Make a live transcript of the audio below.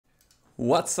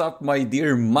What's up, my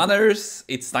dear manners?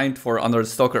 It's time for another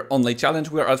Stalker Only challenge.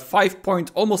 We are at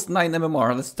 5.almost 9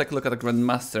 MMR. Let's take a look at the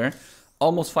Grandmaster.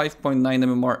 Almost 5.9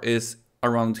 MMR is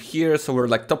around here, so we're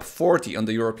like top 40 on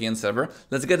the European server.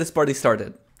 Let's get this party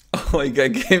started. Oh my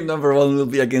god, game number 1 will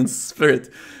be against Spirit.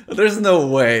 There's no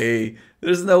way.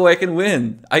 There's no way I can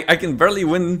win. I can barely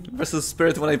win versus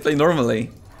Spirit when I play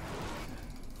normally.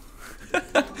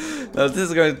 Now this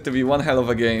is going to be one hell of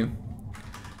a game.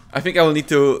 I think I will need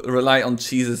to rely on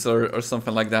cheeses or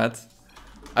something like that.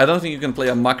 I don't think you can play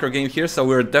a macro game here, so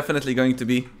we're definitely going to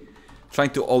be trying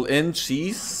to all-in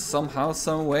cheese somehow,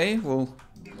 some way. We'll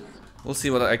see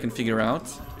what I can figure out.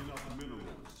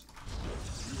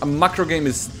 A macro game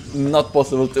is not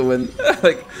possible to win.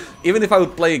 Like, even if I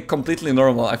would play completely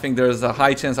normal, I think there's a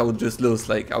high chance I would just lose.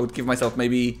 Like, I would give myself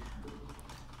maybe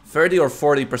 30 or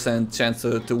 40% chance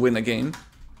to win a game.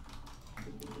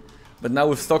 But now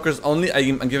with Stalkers Only,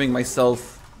 I'm giving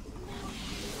myself,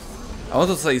 I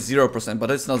want to say 0%, but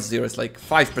it's not 0, it's like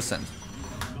 5%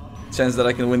 chance that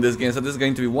I can win this game. So this is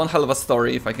going to be one hell of a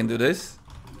story if I can do this.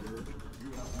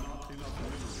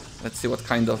 Let's see what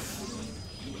kind of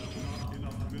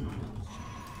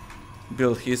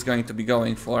build he's going to be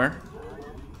going for.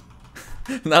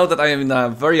 Now that I am in a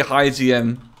very high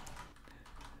GM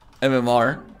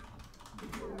MMR,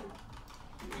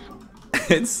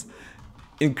 it's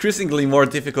increasingly more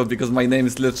difficult because my name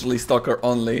is literally Stalker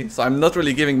Only, so I'm not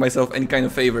really giving myself any kind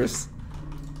of favors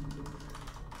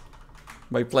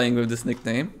by playing with this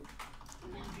nickname.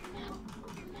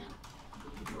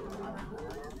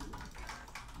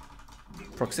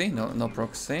 Proxy? No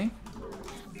proxy.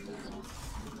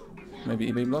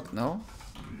 Maybe eBay block? No.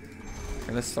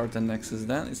 Okay, let's start the Nexus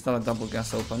then. It's not a double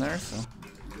gas opener, so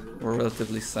we're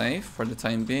relatively safe for the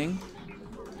time being.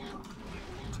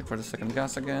 Check for the second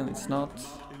gas again, it's not.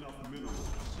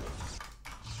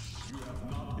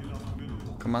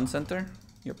 Command center?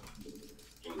 Yep.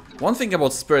 One thing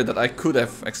about Spirit that I could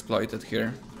have exploited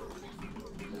here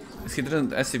is he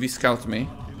didn't SCV scout me.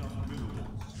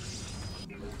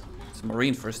 It's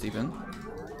Marine first even.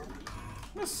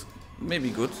 That's maybe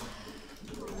good.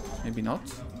 Maybe not.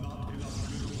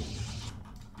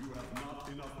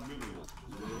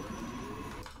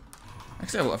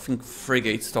 Actually, I think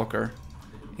Frigate Stalker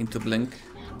into Blink.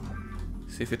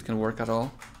 See if it can work at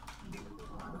all.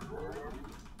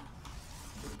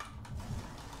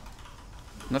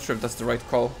 Not sure if that's the right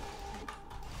call.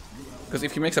 Because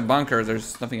if he makes a bunker,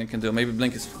 there's nothing I can do. Maybe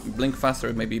Blink faster,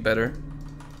 it may be better.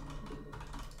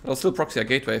 But I'll still proxy a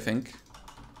gateway, I think.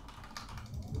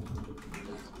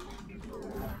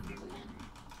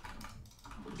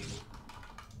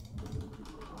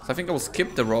 So I think I will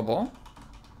skip the Robo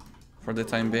for the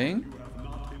time being.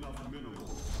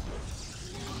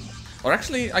 Or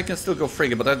actually, I can still go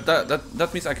Frigate, but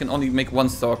that means I can only make one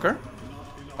Stalker.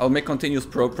 I'll make continuous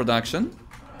probe production.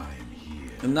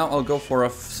 And now I'll go for a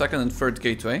second and third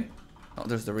gateway. Oh,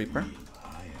 there's the Reaper.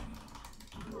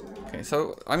 Okay,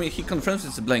 so, I mean, he confirms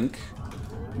it's a Blink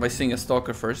by seeing a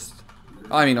Stalker first.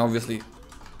 I mean, obviously,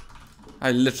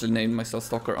 I literally named myself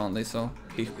Stalker Only, so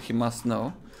he must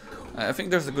know. I think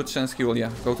there's a good chance he will,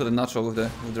 yeah, go to the natural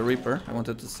with the Reaper, I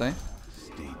wanted to say.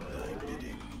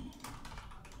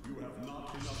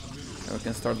 Okay, we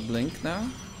can start Blink now.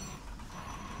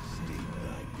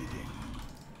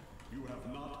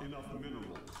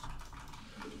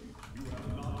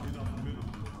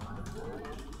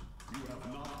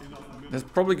 There's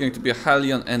probably going to be a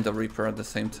Hellion and a Reaper at the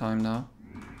same time now.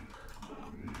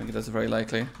 I think that's very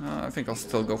likely. I think I'll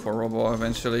still go for Robo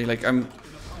eventually. Like, I'm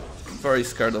very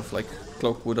scared of like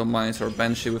Cloak Widow Mines or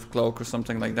Banshee with Cloak or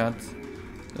something like that.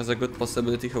 There's a good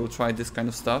possibility he will try this kind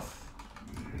of stuff.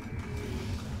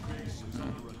 No.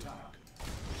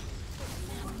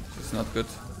 It's not good.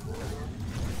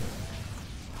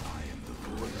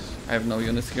 I have no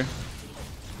units here.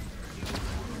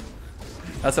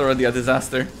 That's already a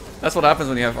disaster. That's what happens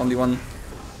when you have only one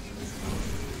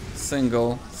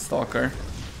single Stalker.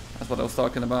 That's what I was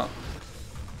talking about.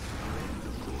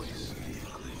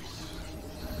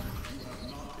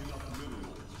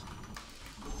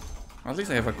 At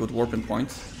least I have a good warping point.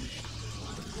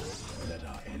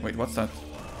 Wait, what's that?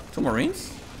 2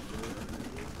 Marines?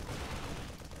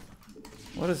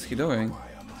 What is he doing?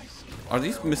 Are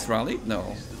these misrallied?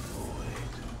 No.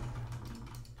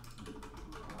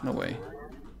 No way.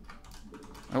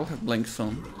 I will have Blink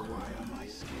soon.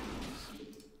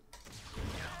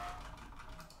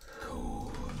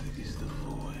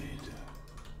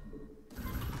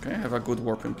 Okay, I have a good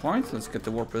warping point. Let's get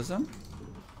the Warp Prism.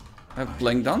 I have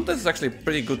Blink down. This is actually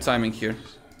pretty good timing here,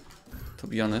 to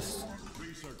be honest.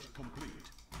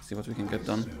 See what we can get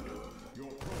done.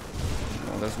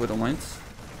 Oh there's Widow Mines.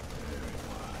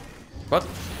 But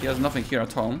he has nothing here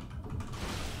at home.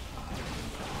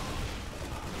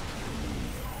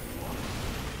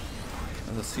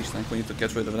 There's a siege tank, we need to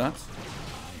get rid of that.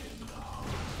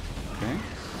 Okay.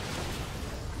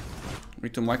 We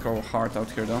need to micro hard out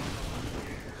here though.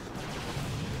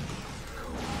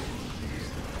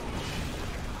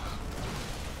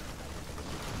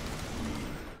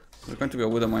 There's going to be a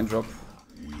Widow Mine drop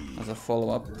as a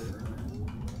follow-up.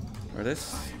 Where it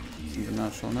is? It's in the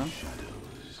natural now.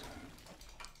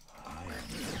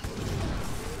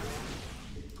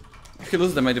 If he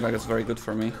loses the medivac, it's very good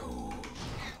for me.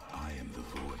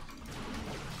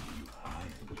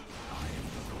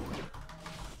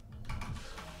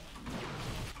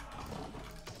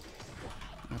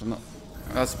 I don't know.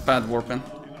 That's bad warping,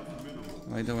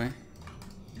 by the way.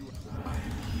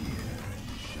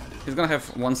 He's gonna have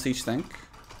one siege tank,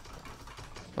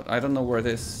 but I don't know where it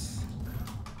is.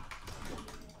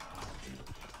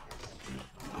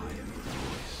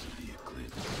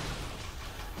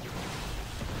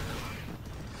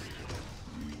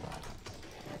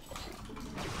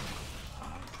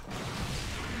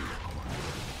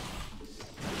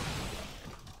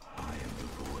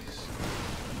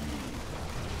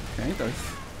 Okay,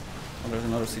 there's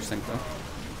another siege tank though.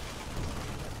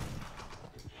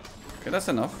 Okay, that's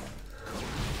enough.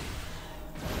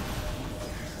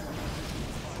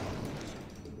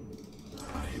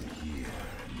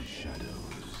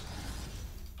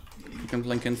 You can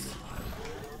blink in.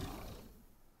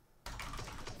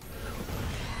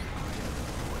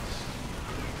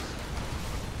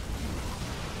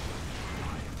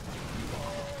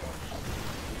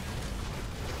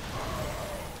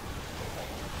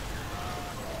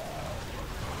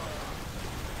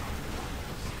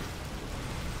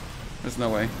 There's no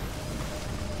way.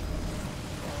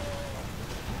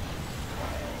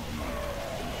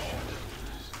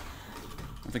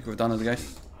 I think we've done it,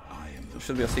 guys. There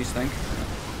should be a siege tank.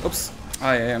 Oops!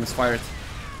 Ah, yeah, I misfired.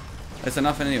 That's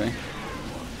enough anyway.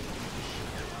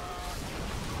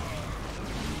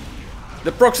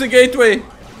 The proxy gateway!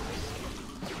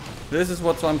 This is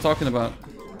what I'm talking about.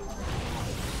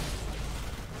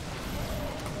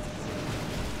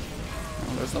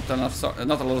 Well, there's not enough,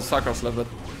 not a lot of StarCraft left, but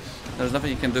there's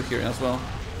nothing you can do here as well.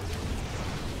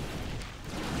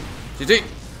 GG!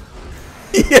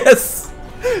 Yes!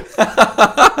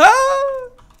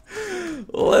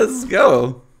 Let's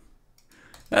go!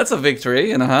 That's a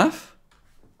victory and a half.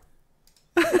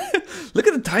 Look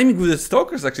at the timing with the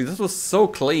Stalkers, actually. This was so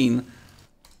clean.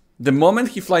 The moment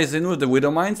he flies in with the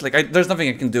Widow Mines, like, there's nothing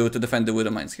I can do to defend the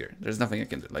Widow Mines here. There's nothing I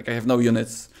can do. Like, I have no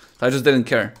units. So I just didn't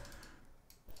care.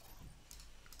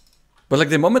 But like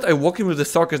the moment I walk in with the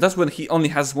Stalkers, that's when he only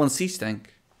has one siege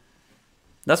tank.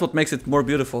 That's what makes it more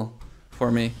beautiful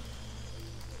for me.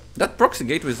 That proxy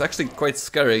gateway is actually quite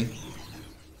scary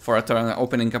for a TERRAN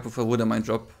opening up with a Widow Mine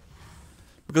drop.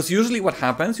 Because usually what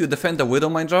happens, you defend the Widow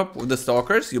Mine drop with the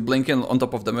Stalkers, you blink in on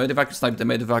top of the medivac, you snipe the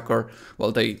medivac, or,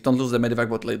 well, they don't lose the medivac,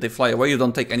 but like, they fly away, you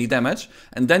don't take any damage,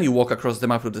 and then you walk across the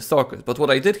map with the Stalkers. But what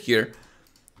I did here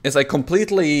is I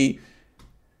completely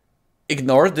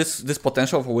ignored this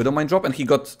potential of a Widow Mine drop, and he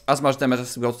got as much damage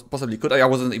as he possibly could. I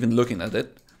wasn't even looking at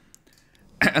it.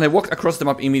 And I walked across the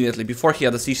map immediately before he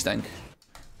had a siege tank.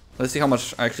 Let's see how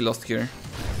much I actually lost here.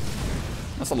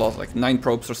 That's a lot, like 9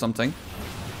 probes or something.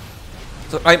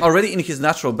 So I'm already in his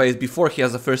natural base before he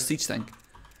has the first siege tank.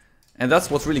 And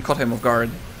that's what really caught him off guard.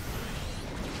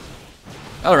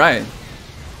 Alright.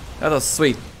 That was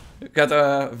sweet. We got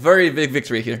a very big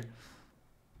victory here.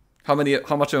 How much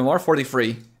MMR?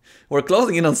 43. We're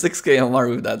closing in on 6k MMR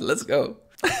with that. Let's go.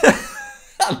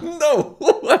 No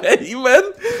way,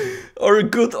 man. Our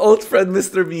good old friend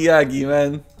Mr. Miyagi,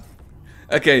 man.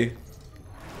 Okay.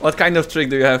 What kind of trick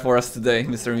do you have for us today,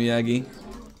 Mr. Miyagi?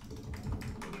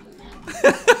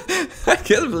 I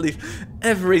can't believe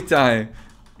every time.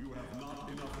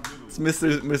 It's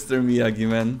Mr. Miyagi,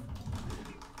 man.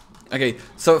 Okay,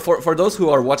 so for those who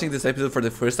are watching this episode for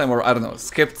the first time, or I don't know,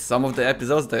 skipped some of the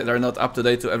episodes, that are not up to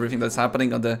date to everything that's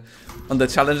happening on the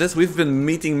challenges, we've been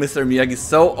meeting Mr. Miyagi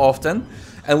so often,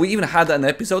 and we even had an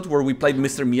episode where we played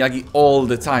Mr. Miyagi all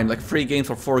the time, like 3 games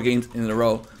or 4 games in a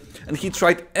row, and he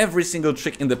tried every single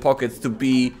trick in the pocket to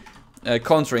be to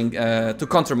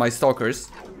counter my Stalkers.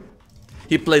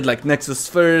 He played like Nexus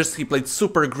first, he played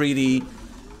super greedy,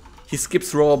 he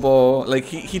skips Robo, like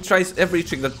he tries every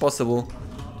trick that's possible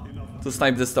to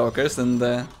snipe the Stalkers, and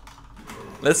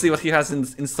let's see what he has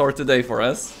in store today for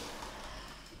us.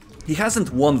 He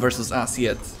hasn't won versus us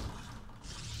yet,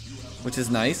 which is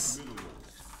nice.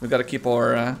 We gotta keep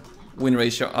our win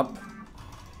ratio up.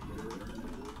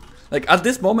 Like at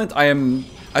this moment,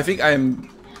 I think I am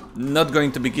not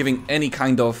going to be giving any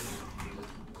kind of,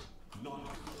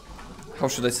 how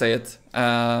should I say it,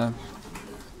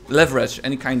 leverage,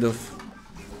 any kind of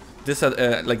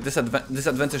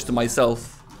disadvantage to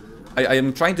myself. I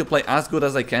am trying to play as good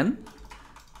as I can.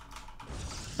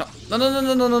 No,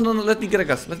 let me get a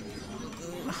gas.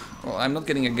 Well, I'm not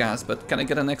getting a gas, but can I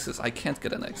get a Nexus? I can't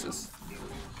get a Nexus.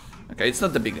 Okay, it's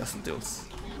not the biggest of deals.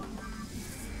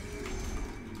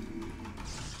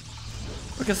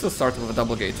 We can still start with a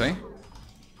double gateway.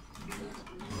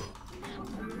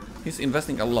 He's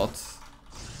investing a lot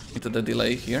into the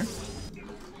delay here. So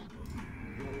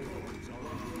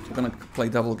we're gonna play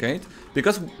double gate.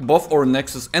 Because both our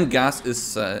Nexus and gas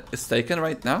is taken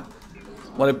right now,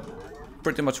 what I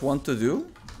pretty much want to do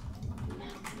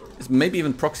is maybe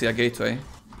even proxy a gateway.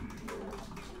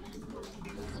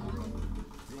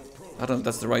 I don't know if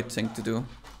that's the right thing to do.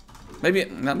 Maybe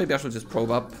I should just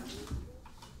probe up.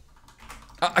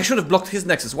 I should have blocked his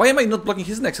Nexus. Why am I not blocking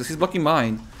his Nexus? He's blocking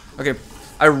mine. Okay,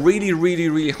 I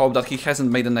really hope that he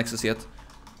hasn't made a Nexus yet.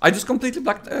 I just completely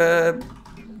blanked. I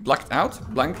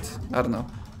don't know.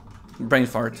 Brain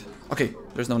fart. Okay,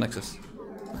 there's no Nexus.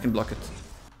 I can block it.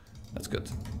 That's good.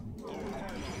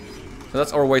 So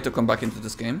that's our way to come back into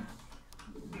this game.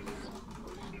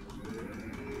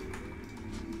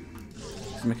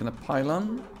 He's making a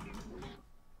pylon.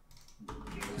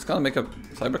 He's gonna make a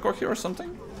cybercore here or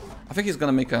something. I think he's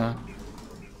gonna make a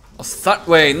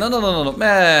wait, no,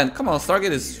 man, come on,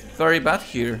 Stargate is very bad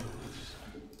here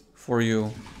for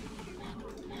you.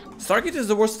 Stargate is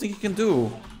the worst thing you can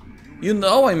do. You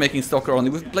know I'm making Stalker Only,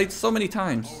 we've played so many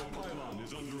times.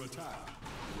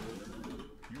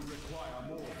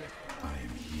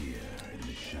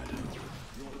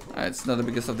 It's not the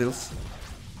biggest of deals.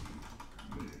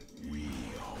 Okay.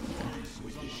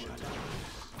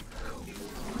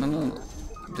 No,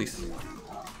 please.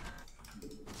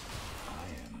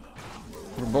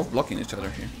 We're both blocking each other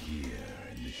here.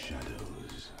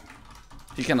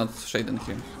 He cannot shade in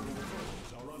here.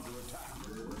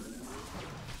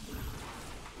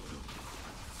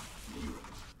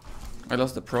 I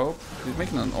lost the probe. He's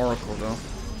making an oracle though.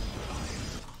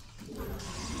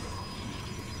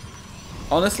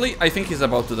 Honestly, I think he's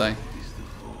about to die.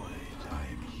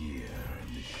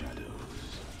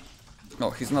 No,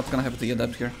 he's not gonna have the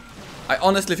adept here. I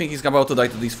honestly think he's about to die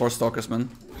to these 4 stalkers, man.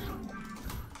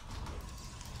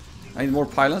 I need more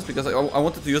pylons because I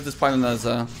wanted to use this pylon as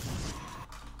a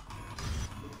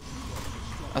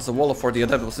wall for the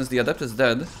adept. Well, since the adept is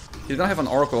dead, he's gonna have an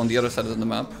oracle on the other side of the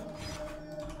map.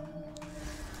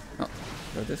 Oh,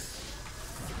 there it is.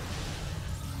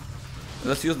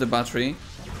 Let's use the battery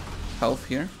health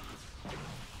here.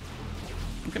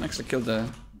 We can actually kill the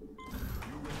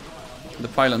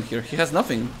pylon here. He has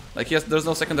nothing. Like there's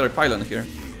no secondary pylon here.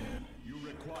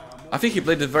 I think he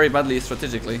played it very badly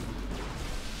strategically.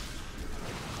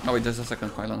 Oh wait, there's a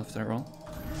second pylon after all.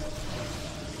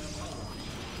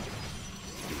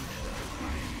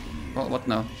 Well, what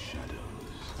now?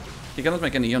 He cannot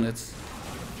make any units.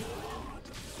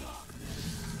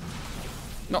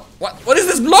 No, what is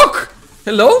this block?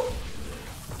 Hello?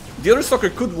 The other stalker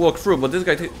could walk through, but this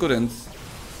guy couldn't.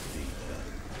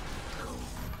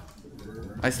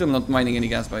 I'm still not mining any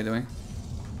gas, by the way.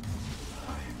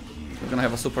 We're gonna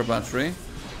have a super battery.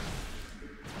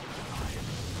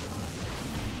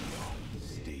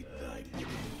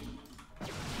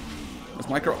 Let's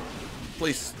micro.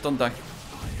 Please, don't die.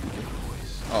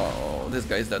 Oh, this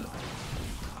guy is dead.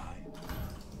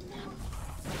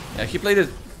 Yeah, he played it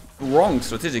wrong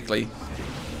strategically.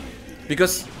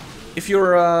 Because if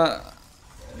you're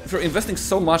investing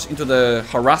so much into the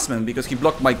harassment, because he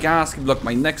blocked my gas, he blocked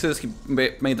my nexus, he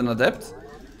made an adept,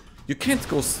 you can't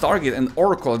go Stargate and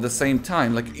Oracle at the same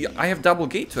time. Like, I have double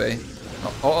gateway.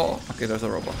 Oh, okay, there's a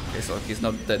robot. Okay, so he's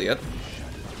not dead yet.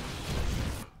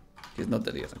 He's not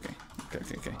dead yet, okay.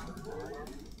 Okay.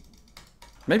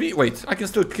 Maybe, wait, I can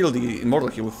still kill the Immortal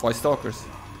here with 5 Stalkers.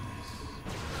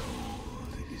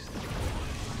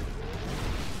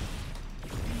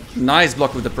 Nice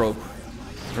block with the probe.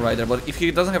 Right there, but if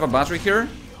he doesn't have a battery here,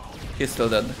 he's still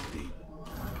dead.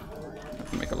 I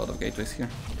can make a lot of gateways here.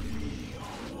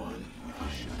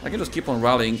 I can just keep on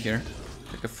rallying here.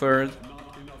 Take a third.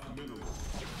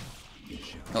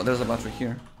 Oh, there's a battery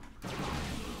here.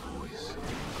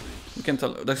 You can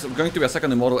tell there's going to be a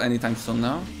second Immortal anytime soon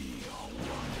now.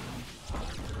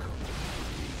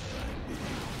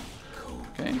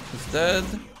 Okay, he's dead.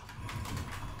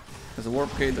 There's a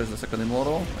warp gate, there's a second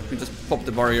Immortal. I can just pop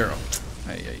the barrier.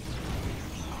 Hey.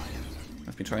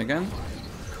 Let me try again.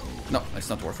 No, it's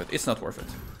not worth it. It's not worth it.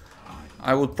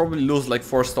 I would probably lose like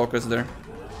 4 Stalkers there.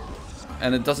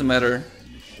 And it doesn't matter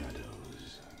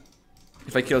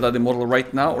If I kill that immortal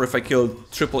right now, or if I kill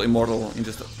triple immortal in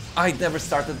just... I never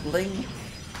started Bling!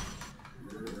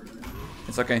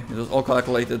 It's okay, it was all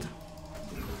calculated.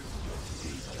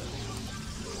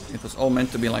 It was all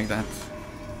meant to be like that.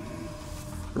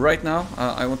 Right now,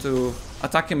 I want to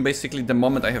attack him basically the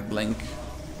moment I have Blink.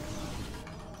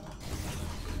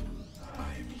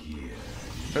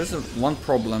 There's one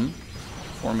problem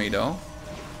for me though.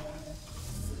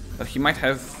 But he might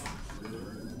have...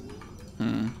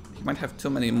 He might have too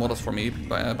many models for me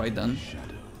by then.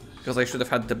 Because I should have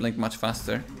had the Blink much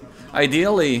faster.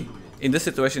 Ideally, in this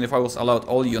situation, if I was allowed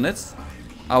all units,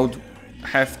 I would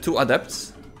have 2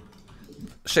 Adepts,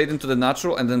 Shade into the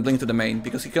natural, and then Blink to the main.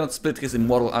 Because he cannot split his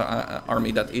immortal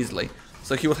army that easily.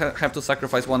 So he would have to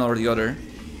sacrifice one or the other.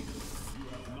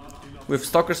 With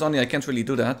Stalkers Only, I can't really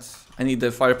do that. I need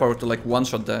the firepower to like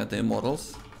one-shot the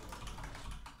immortals.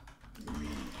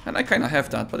 And I kinda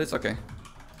have that, but it's okay.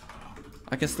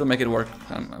 I can still make it work.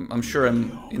 I'm sure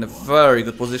I'm in a very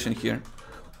good position here.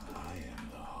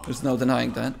 There's no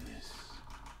denying that.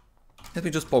 Let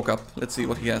me just poke up. Let's see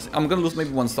what he has. I'm gonna lose maybe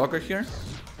 1 Stalker here.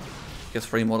 He has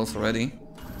 3 models already.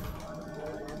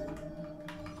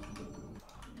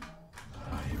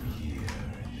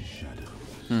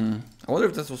 I wonder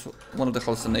if this was one of the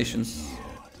hallucinations.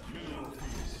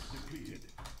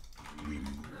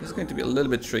 This is going to be a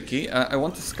little bit tricky. I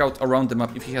want to scout around the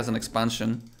map if he has an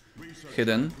expansion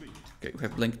hidden. Okay, we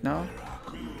have Blink now.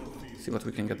 See what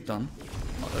we can get done.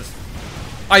 Oh,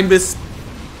 I missed!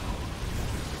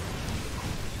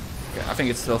 Okay, I think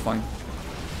it's still fine.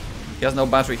 He has no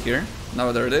battery here.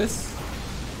 Now there it is.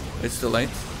 It's too late.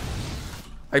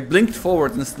 I blinked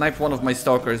forward and sniped one of my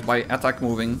Stalkers by attack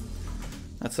moving.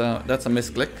 That's a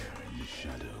misclick.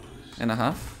 And a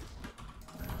half.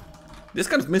 This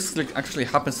kind of misclick actually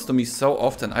happens to me so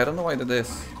often. I don't know why that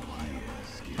is.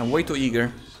 I'm way too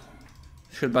eager.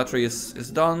 Shield battery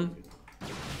is done.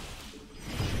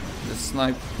 Just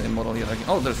snipe the immortal yet again.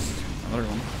 Oh, there's another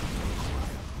one.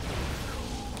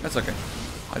 That's okay.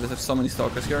 I just have so many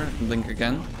Stalkers here. Blink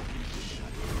again.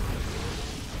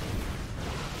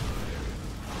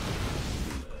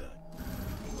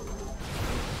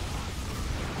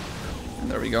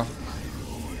 And there we go.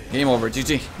 Game over.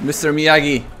 GG. Mr.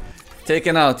 Miyagi.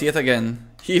 Taken out yet again.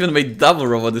 He even made double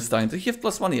robot this time. Did he have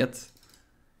 +1 yet?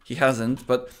 He hasn't,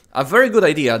 but a very good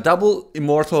idea. Double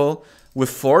immortal with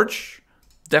Forge.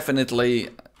 Definitely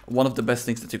one of the best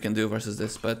things that you can do versus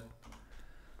this, but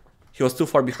he was too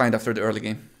far behind after the early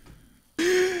game.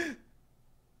 The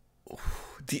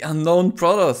unknown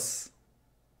Protoss.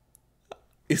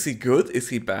 Is he good? Is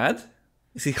he bad?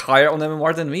 Is he higher on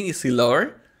MMR than me? Is he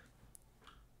lower?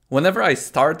 Whenever I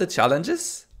start the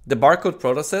challenges, the barcode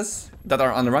Protosses that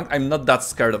are unranked, I'm not that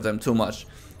scared of them too much.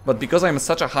 But because I'm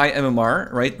such a high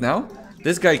MMR right now,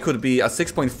 this guy could be a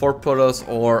 6.4 Protoss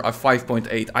or a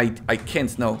 5.8. I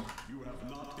can't know.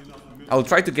 I'll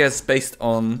try to guess based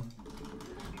on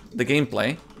the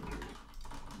gameplay.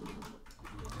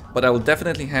 But I will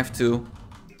definitely have to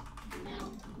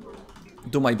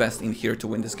do my best in here to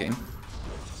win this game.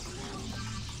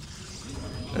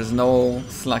 There's no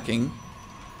slacking.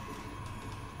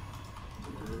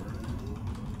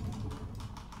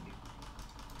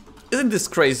 Isn't this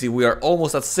crazy? We are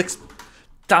almost at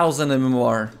 6,000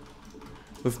 MMR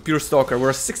with pure Stalker.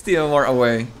 We're 60 MMR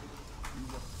away.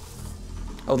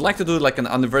 I would like to do like an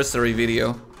anniversary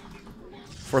video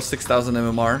for 6,000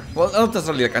 MMR. Well, not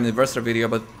necessarily like an anniversary video,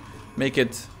 but make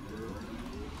it...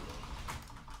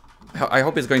 I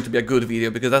hope it's going to be a good video,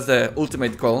 because that's the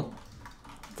ultimate goal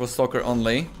for Stalker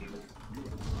Only.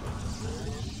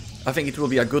 I think it will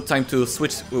be a good time to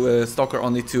switch Stalker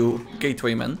Only to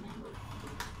Gatewayman,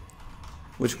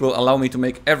 which will allow me to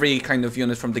make every kind of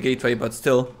unit from the gateway, but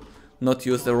still not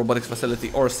use the robotics facility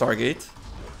or Stargate.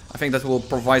 I think that will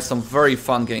provide some very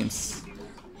fun games.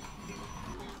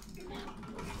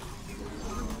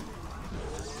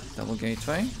 Double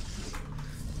gateway.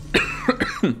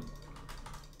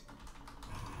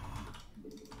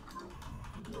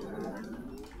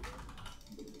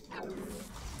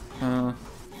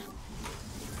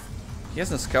 He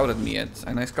hasn't scouted me yet,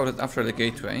 and I scouted after the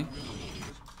gateway.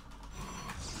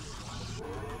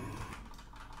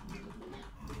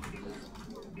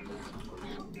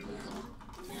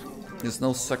 There's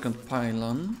no second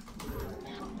pylon.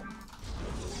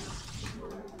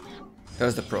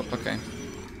 There's the prop, okay.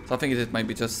 So I think it might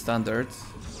be just standard.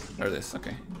 There it is,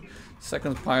 okay.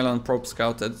 Second pylon, probe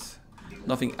scouted.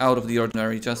 Nothing out of the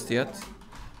ordinary just yet.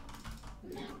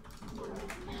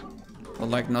 I'd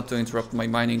like not to interrupt my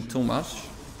mining too much.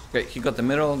 Okay, he got the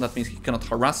middle, that means he cannot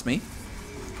harass me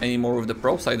anymore with the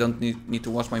probes. I don't need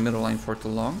to watch my middle line for too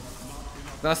long.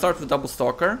 I'm gonna start with double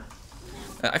Stalker.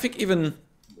 I think even...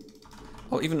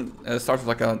 I'll even start with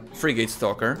like a frigate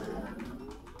Stalker.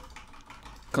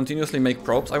 Continuously make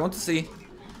probes. I want to see if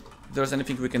there's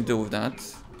anything we can do with that.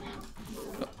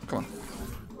 Oh, come on.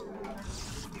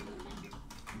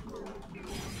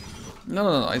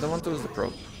 No, I don't want to lose the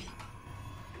probe.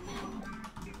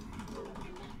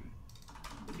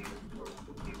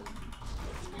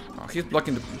 Oh, he's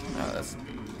blocking the...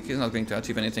 he's not going to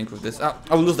achieve anything with this. Ah,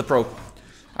 I will lose the probe.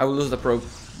 I will lose the probe.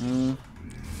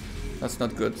 That's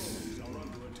not good.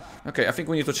 Okay, I think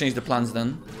we need to change the plans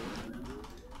then.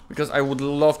 Because I would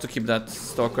love to keep that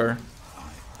Stalker...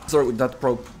 Sorry, with that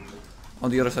probe on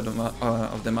the other side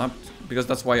of the map. Because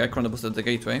that's why I chrono boosted the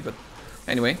gateway, but...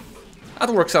 Anyway. That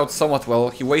works out somewhat well.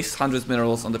 He wastes 100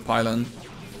 minerals on the pylon.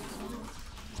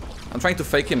 I'm trying to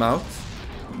fake him out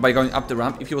by going up the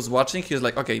ramp. If he was watching, he was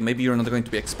like, okay, maybe you're not going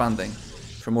to be expanding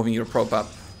from moving your probe up.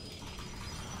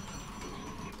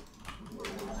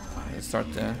 Let's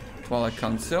start the Twilight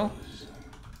Council.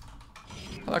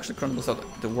 I'll actually chrono boost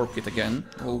out the warp kit again.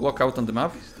 We'll walk out on the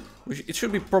map. It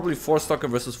should be probably 4 Stalker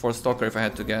versus 4 Stalker if I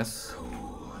had to guess.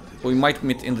 We might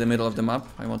meet in the middle of the map.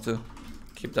 I want to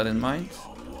keep that in mind.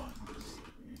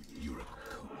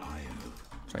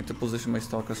 Trying to position my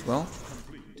Stalker as well.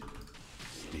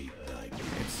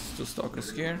 It's 2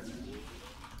 Stalkers here.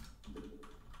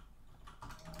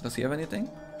 Does he have anything?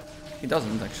 He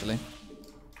doesn't actually.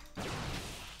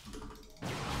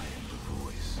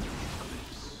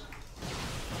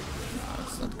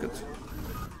 That's not good.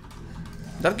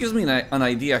 That gives me an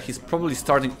idea. He's probably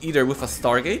starting either with a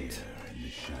Stargate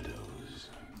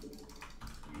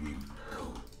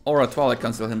or a Twilight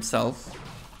Council himself.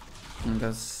 And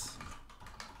that's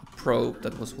probe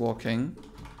that was walking.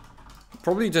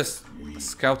 Probably just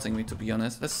scouting me, to be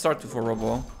honest. Let's start with a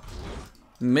Robo.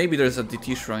 Maybe there's a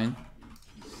DT shrine.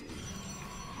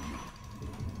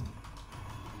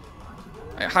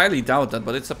 I highly doubt that,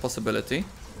 but it's a possibility.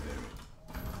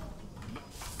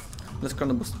 Let's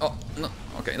chrono boost. Oh, no.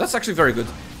 Okay, that's actually very good.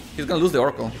 He's gonna lose the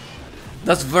Oracle.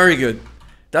 That's very good.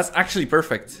 That's actually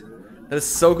perfect. That is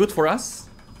so good for us.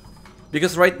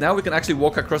 Because right now we can actually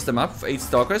walk across the map with 8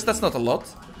 Stalkers. That's not a lot.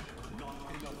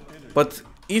 But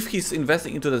if he's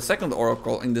investing into the second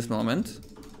Oracle in this moment,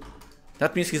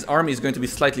 that means his army is going to be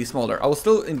slightly smaller. I will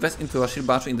still invest into a shield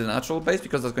battery in the natural base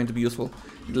because that's going to be useful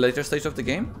in the later stage of the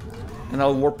game. And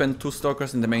I'll warp in 2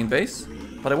 Stalkers in the main base.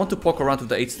 But I want to poke around with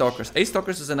the 8 Stalkers. 8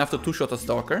 Stalkers is enough to 2-shot a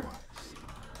Stalker.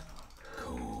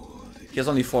 He has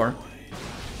only 4.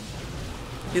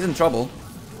 He's in trouble.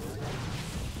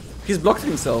 He's blocked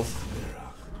himself.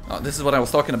 Oh, this is what I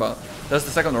was talking about. That's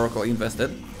the second Oracle he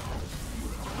invested.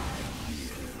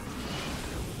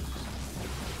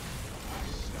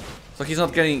 So he's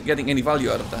not getting any value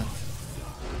out of that.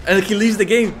 And he leaves the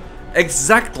game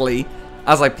exactly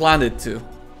as I planned it to.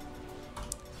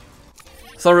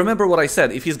 So remember what I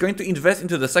said, if he's going to invest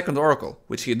into the second Oracle,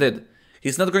 which he did,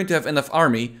 he's not going to have enough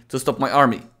army to stop my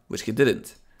army, which he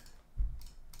didn't.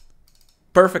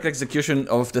 Perfect execution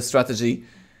of the strategy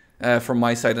from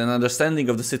my side and understanding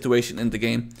of the situation in the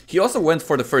game. He also went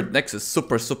for the third Nexus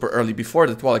super early before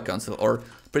the Twilight Council, or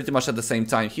pretty much at the same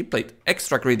time. He played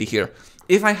extra greedy here.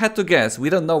 If I had to guess, we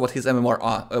don't know what his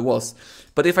MMR was,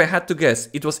 but if I had to guess,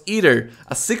 it was either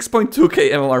a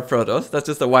 6.2k MMR Protoss, that's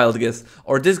just a wild guess,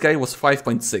 or this guy was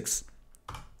 5.6.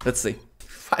 Let's see.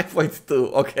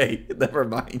 5.2, okay, never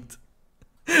mind.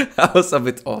 I was a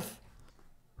bit off.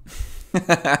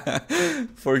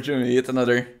 For Germany, yet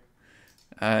another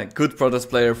good Protoss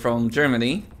player from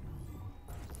Germany.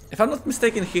 If I'm not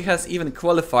mistaken, he has even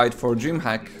qualified for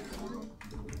DreamHack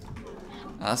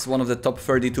as one of the top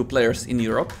 32 players in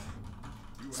Europe.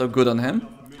 So good on him.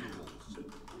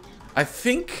 I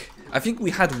think we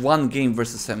had one game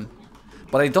versus him,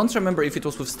 but I don't remember if it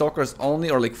was with Stalkers only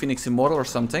or like Phoenix Immortal or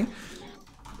something.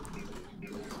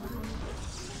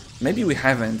 Maybe we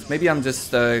haven't. Maybe I'm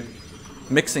just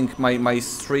mixing my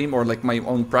stream or like my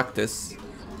own practice.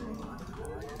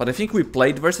 But I think we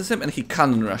played versus him and he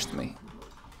cannon rushed me.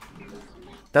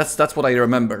 That's what I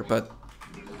remember, but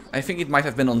I think it might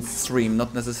have been on stream,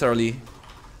 not necessarily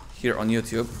here on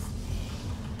YouTube.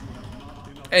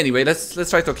 Anyway, let's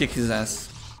try to kick his ass.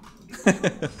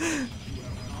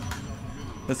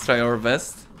 Let's try our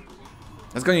best.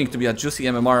 It's going to be a juicy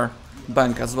MMR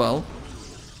bank as well.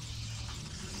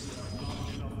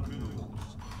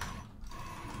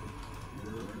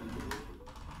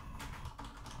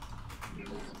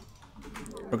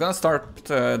 We're gonna start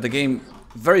the game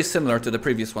very similar to the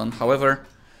previous one. However,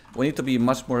 we need to be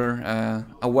much more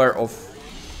aware of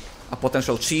a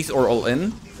potential cheese or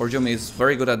all-in. Forjumi is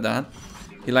very good at that.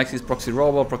 He likes his proxy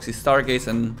robo, proxy stargates,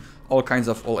 and all kinds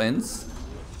of all-ins.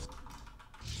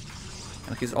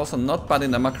 He's also not bad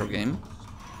in the macro game.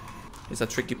 He's a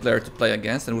tricky player to play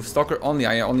against, and with Stalker Only,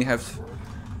 I only have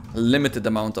a limited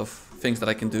amount of things that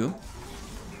I can do.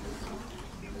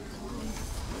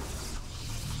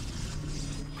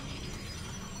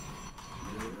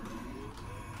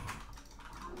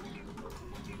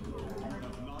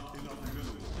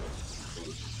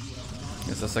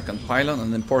 It's a second pylon,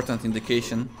 an important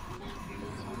indication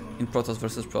in Protoss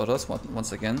versus Protoss,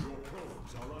 once again,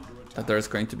 that there is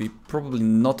going to be probably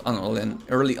not an all-in,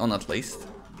 early on at least.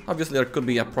 Obviously there could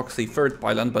be a proxy third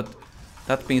pylon, but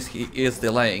that means he is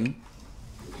delaying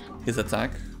his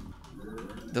attack.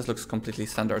 This looks completely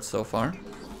standard so far.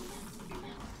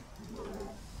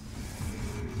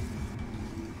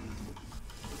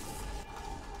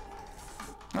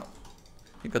 Oh,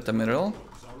 he got the middle.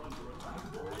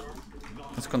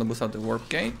 That's gonna boost out the warp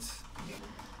gate.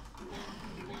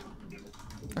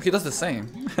 Oh, he does the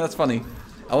same. That's funny.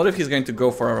 I wonder if he's going to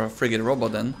go for a frigate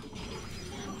robot then.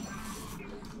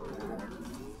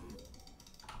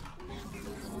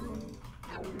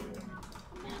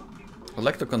 I'd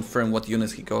like to confirm what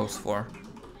units he goes for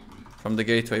from the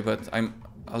gateway, but I'm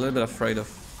a little bit afraid of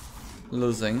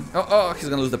losing. Oh, he's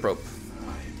gonna lose the probe.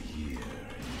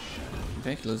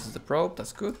 Okay, he loses the probe,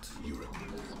 that's good.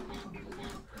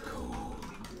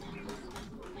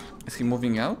 Is he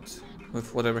moving out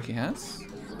with whatever he has?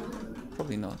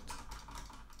 Probably not.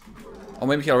 Or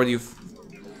maybe he already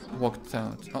walked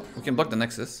out. Oh, we can block the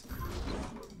Nexus.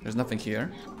 There's nothing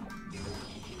here.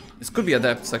 This could be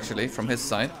adepts actually from his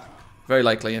side. Very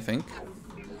likely, I think.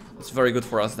 It's very good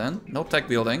for us then. No tech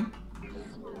building.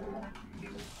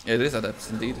 Yeah, it is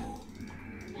adepts indeed.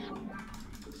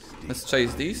 Let's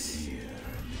chase these.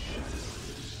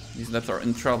 These adepts are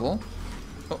in trouble.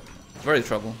 Oh, very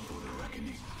trouble.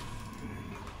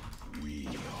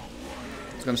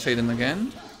 It's gonna shade in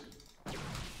again.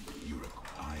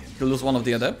 He'll lose one of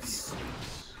the adepts.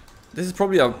 This is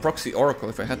probably a proxy oracle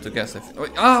if I had to guess.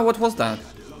 Oh, what was that?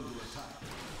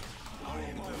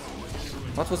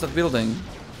 What was that building?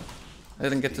 I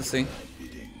didn't get to see.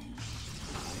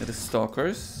 It is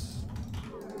Stalkers.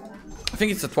 I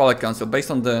think it's a Twilight Council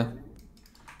based on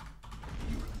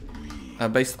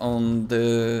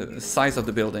the size of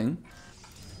the building.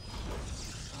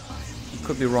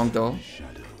 Could be wrong though.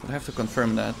 But I have to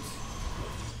confirm that.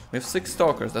 We have 6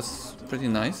 Stalkers, that's pretty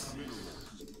nice.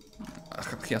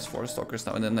 He has 4 Stalkers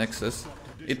now in the Nexus.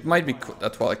 It might be a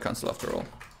Twilight Council after all.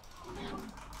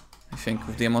 I think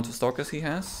with the amount of Stalkers he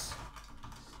has.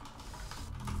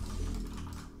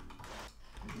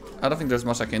 I don't think there's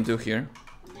much I can do here.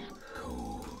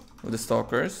 With the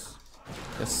Stalkers.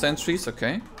 There's sentries,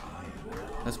 okay.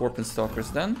 Let's warp in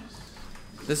Stalkers then.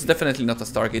 This is definitely not a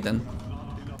Stargate then.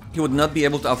 He would not be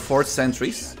able to afford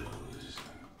sentries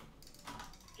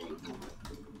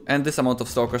and this amount of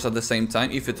Stalkers at the same time.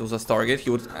 If it was a Stargate, he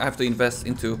would have to invest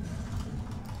into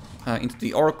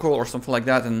the Oracle or something like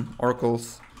that, and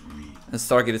Oracles and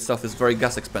Stargate itself is very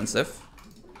gas expensive.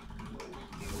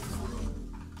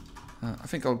 I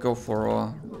think I'll go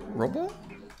for Robo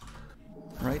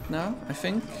right now, I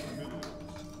think.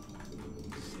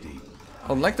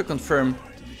 I would like to confirm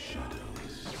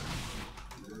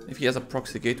if he has a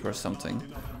proxy gateway or something.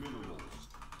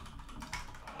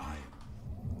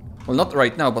 Well, not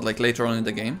right now, but like later on in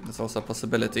the game. That's also a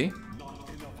possibility.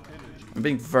 I'm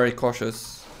being very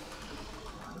cautious.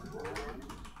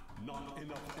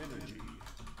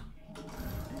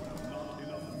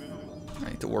 I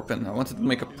need to warp in. I wanted to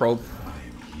make a probe,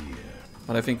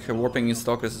 but I think warping in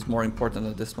Stalkers is more important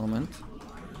at this moment.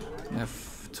 I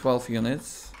have 12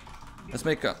 units. Let's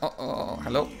make a... Oh,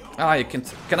 hello. Ah, I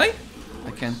can't... Can I?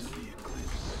 I can't.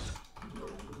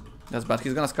 That's bad.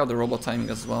 He's gonna scout the robot timing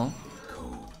as well.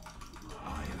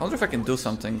 I wonder if I can do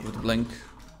something with Blink.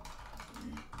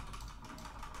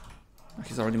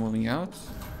 He's already moving out.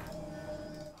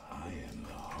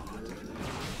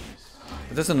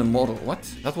 It isn't a model. What?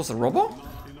 That was a robo?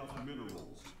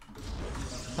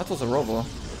 That was a robo.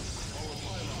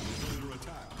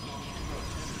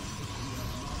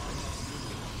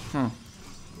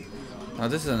 Now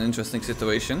this is an interesting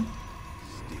situation.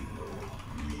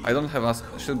 I don't have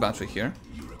a shield battery here.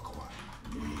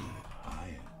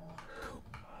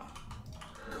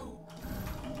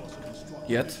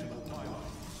 Yet.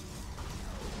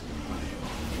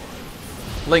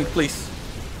 Link, please.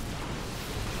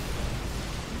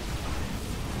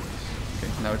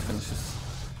 Okay, now it finishes.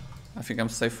 I think I'm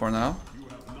safe for now.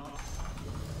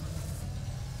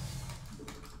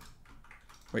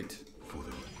 Wait.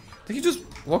 Did he just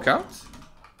walk out?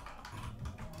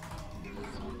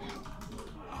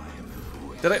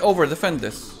 Did I over-defend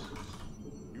this?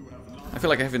 I feel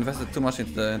like I have invested too much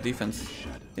into the defense.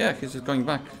 Yeah, he's just going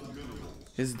back.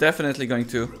 He's definitely going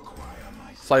to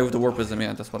fly with the Warp Prism,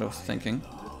 yeah, that's what I was thinking.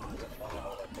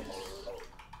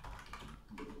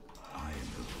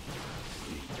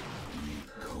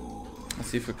 Let's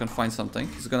see if we can find something.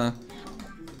 He's gonna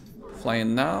fly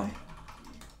in now.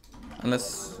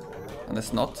 Unless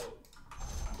not.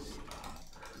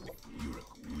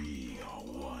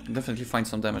 Definitely find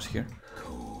some damage here.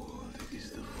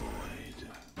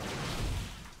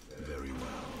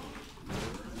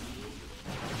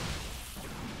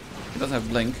 He doesn't have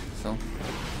blink, so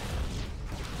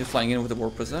he's flying in with the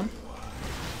Warp Prism.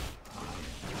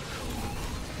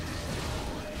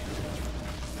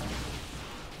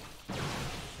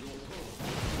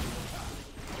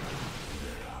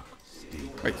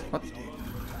 Wait, what?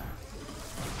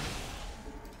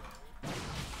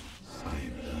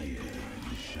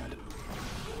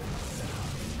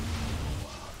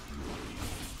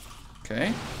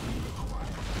 Okay.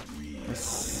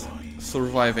 He's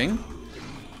surviving.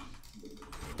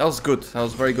 That was good. That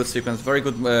was very good sequence. Very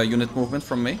good unit movement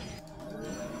from me.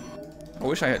 I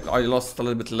wish I lost a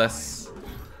little bit less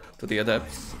to the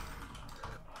Adepts.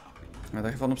 And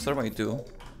I have an Observer, I do.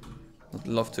 I'd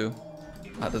love to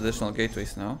add additional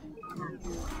gateways now.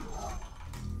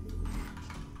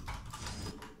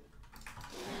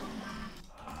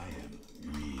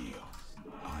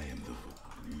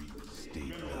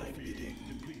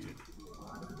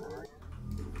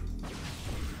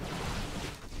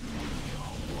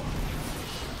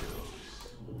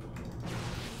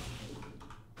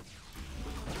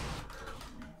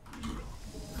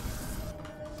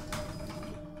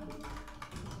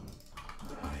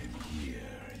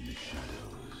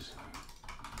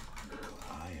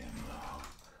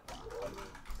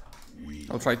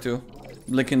 I'll try to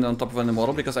blink in on top of an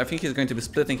Immortal because I think he's going to be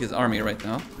splitting his army right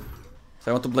now. So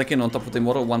I want to blink in on top of the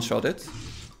Immortal, one-shot it.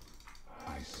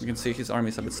 You can see his army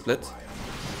is a bit split.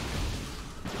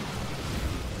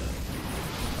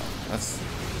 That's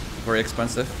very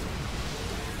expensive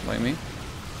by me.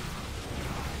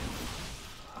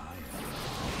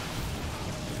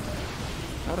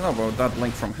 I don't know about that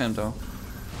blink from him though.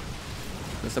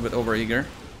 Just a bit over-eager.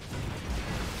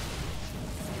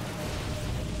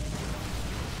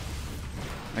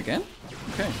 Again?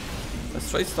 Okay. Let's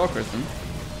trade Stalkers then.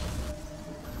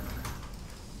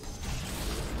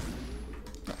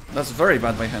 That's very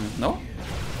bad by him, no?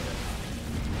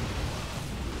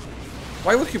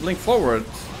 Why would he blink forward?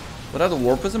 Without a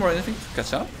Warp Prism or anything to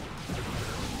catch up?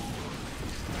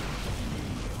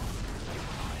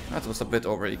 That was a bit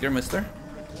over-eager, mister.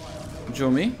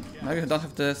 Jumi, now you don't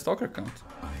have the Stalker count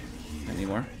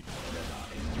anymore.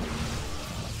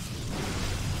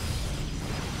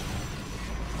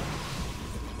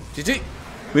 GG!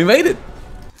 We made it!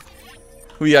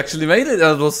 We actually made it,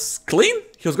 and it was clean!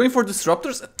 He was going for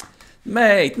Disruptors?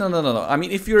 Mate, no. I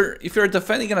mean, if you're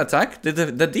defending an attack,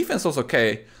 the defense was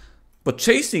okay. But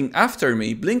chasing after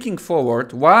me, blinking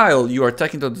forward, while you are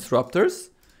attacking the Disruptors,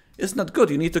 is not good.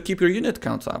 You need to keep your unit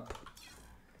counts up.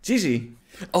 GG!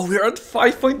 Oh, we're at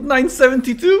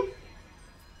 5.972?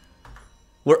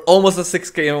 We're almost at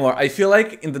 6k MMR. I feel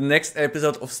like in the next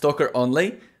episode of Stalker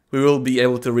Only, we will be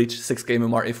able to reach 6k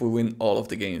MMR if we win all of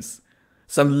the games.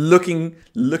 So I'm looking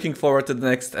forward to the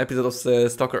next episode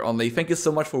of Stalker Only. Thank you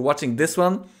so much for watching this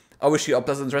one. I wish you a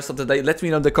pleasant rest of the day. Let me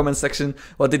know in the comment section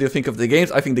what did you think of the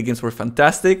games. I think the games were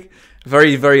fantastic.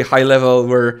 Very, very high level.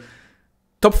 We're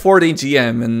top 40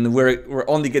 GM and we're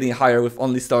only getting higher with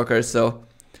only Stalkers. So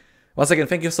once again,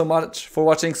 thank you so much for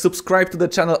watching. Subscribe to the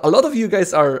channel. A lot of you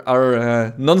guys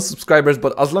are non-subscribers,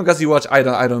 but as long as you watch, I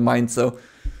don't mind. So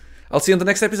I'll see you in the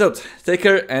next episode. Take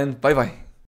care and bye-bye.